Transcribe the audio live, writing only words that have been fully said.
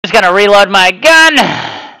Just gonna reload my gun.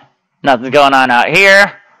 Nothing's going on out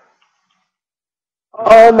here.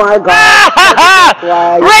 Oh my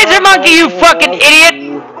god. Razor monkey, you fucking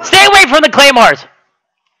idiot! Stay away from the claymores!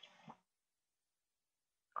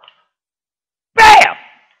 Bam!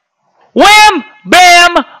 Wham!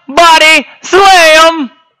 Bam! Body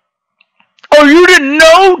slam! Oh, you didn't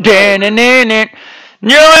know? Dan and it. You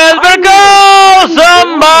better go,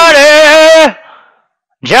 somebody!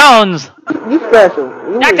 Jones! You special.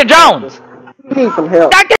 Dr. Jones! You need some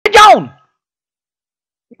help. Dr. Jones!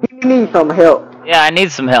 You need some help. Yeah, I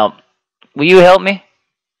need some help. Will you help me?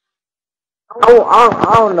 Oh,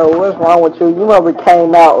 I don't know what's wrong with you. You probably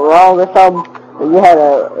came out wrong or something. You had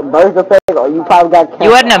a birth defect, or you probably got cancer.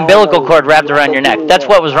 You had an umbilical cord wrapped around your neck. That's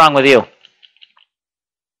what was wrong with you.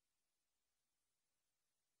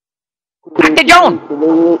 Dr. Jones!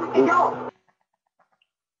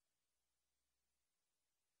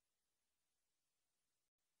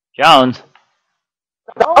 Jones.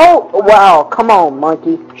 Oh, wow. Come on,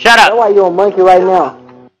 monkey. Shut up. That's why you're a monkey right now.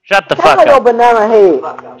 Shut the fuck up. Your up. banana head.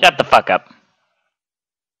 Shut the fuck up.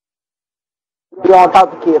 You don't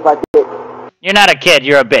talk to kids like that. You're not a kid.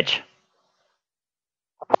 You're a bitch.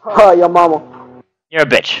 Your mama. You're a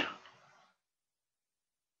bitch.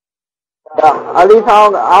 Yeah, at least I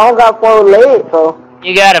don't got 4 legs, so.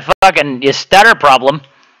 You got a fucking stutter problem.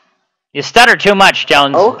 You stutter too much,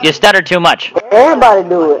 Jones. Oh? You stutter too much. Everybody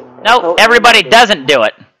do it. No, So, everybody doesn't do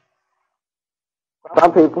it.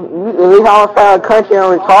 Some people. At least I don't sound country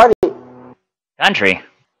and retarded. Country?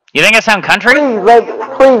 You think I sound country?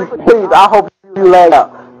 Please, I hope you lag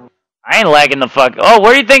out. I ain't lagging the fuck. Oh,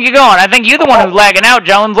 where do you think you're going? I think you're the one who's lagging out,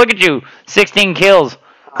 Jones. Look at you. 16 kills.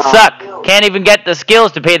 Suck. Can't even get the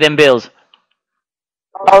skills to pay them bills.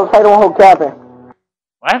 I was the one who capping.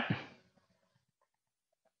 What?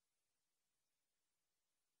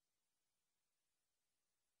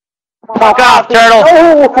 Fuck off, turtle.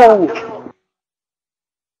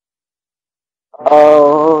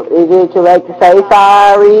 Oh, is it too late to say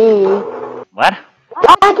sorry? What?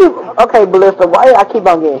 Okay, Ballista, why I keep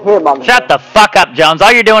on getting hit by me? Shut the fuck up, Jones.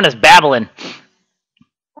 All you're doing is babbling.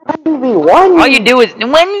 1v1? All you do is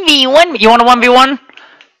 1v1. You want a 1v1?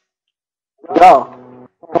 No.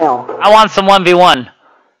 No. I want some 1v1.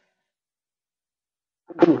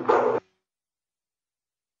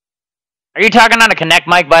 Are you talking on a Connect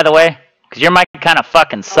mic, by the way? Because your mic kind of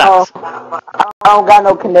fucking sucks. I don't got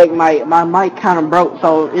no Connect mic. My mic kind of broke,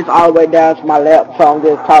 so it's all the way down to my lap, so I'm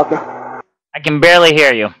just talking. I can barely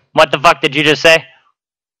hear you. What the fuck did you just say?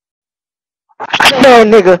 I said,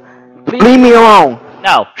 nigga, leave me alone.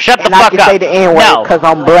 No, shut the and fuck I can up. say the N-word because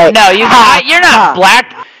I'm black. No, you're not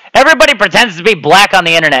black. Everybody pretends to be black on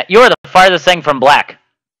the internet. You're the farthest thing from black.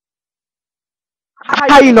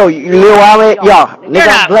 How you know, you little wallet? Yo, nigga, You're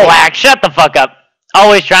not black. Shut the fuck up.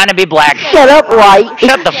 Always trying to be black. Shut up, right?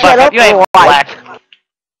 Shut the fuck up. You ain't black.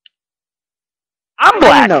 I'm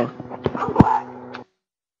black. How you know?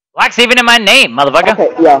 Black's even in my name, motherfucker.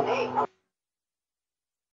 Okay, yeah.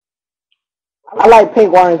 I like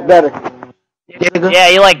pink worms better. Yeah,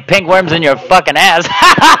 you like pink worms in your fucking ass.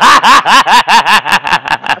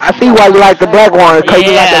 I see why you like the black ones, because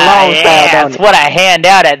you like the long style, that's what I hand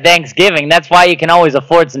out at Thanksgiving. That's why you can always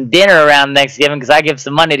afford some dinner around Thanksgiving, because I give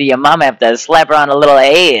some money to your mom after I slap her on a little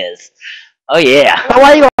ass. Oh, yeah. So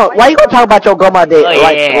why you gonna talk about your grandma like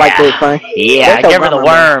this, son? Yeah, I give her the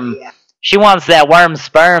worm. She wants that worm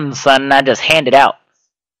sperm, son, and I just hand it out.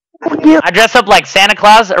 I dress up like Santa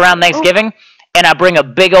Claus around Thanksgiving, and I bring a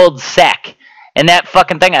big old sack. And that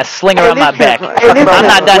fucking thing, I sling around my back. I'm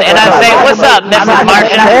not done. And I say, what's up, Mrs.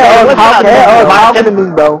 Martian?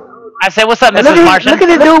 I say, what's up, Mrs. Martian? Look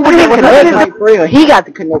at the dude with the Connect mic for real. He got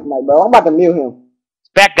the Connect mic, bro. I'm about to mute him.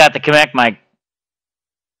 Beck got the Connect mic.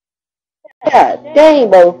 God dang,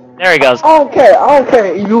 bro. There he goes. I don't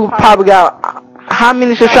care. You probably got how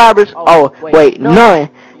many subscribers? Oh, wait, none.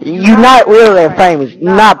 You not really famous.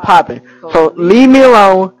 You're not popping. So leave me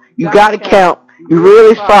alone. You got to count. You're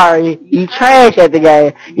really sorry. You trash at the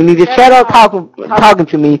game. You need to shut up talking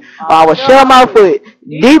to me. Or I will shove my foot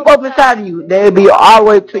deep up inside of you. That'll be all the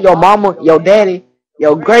way to your mama, your daddy,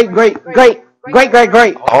 your great grandmama.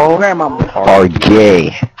 Oh,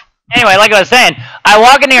 gay. Anyway, like I was saying, I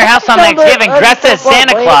walk into your house on Thanksgiving dressed as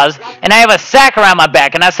Santa Claus, and I have a sack around my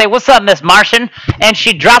back, and I say, what's up, Miss Martian? And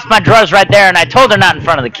she drops my drawers right there, and I told her not in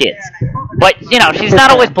front of the kids. But, you know, she's not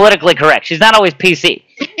always politically correct. She's not always PC.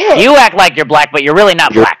 You act like you're black, but you're really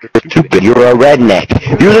not black. You're stupid. You're a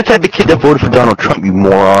redneck. You're the type of kid that voted for Donald Trump, you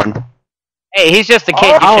moron. Hey, he's just a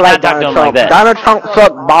kid. You should not talk to him like that. Donald Trump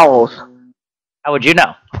sucked balls. How would you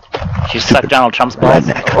know? She sucked Donald Trump's balls.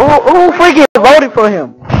 Who freaking voted for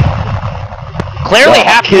him? Clearly,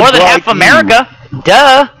 more than half America.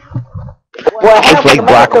 Duh. Well, It's like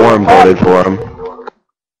Black Worm voted for him.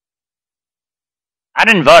 I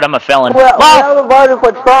didn't vote. I'm a felon. Well, whoever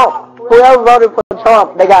voted for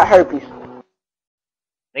Trump, they got herpes.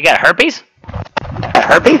 They got herpes?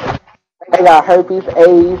 Herpes? They got herpes,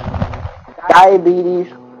 AIDS, diabetes.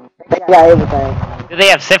 They got everything. Do they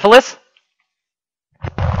have syphilis?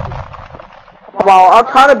 Well, I'm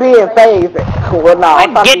trying to be in phase. Well, no,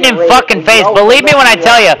 I'm getting in fucking phase. Believe me when I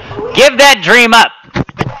tell you, give that dream up.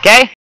 Okay?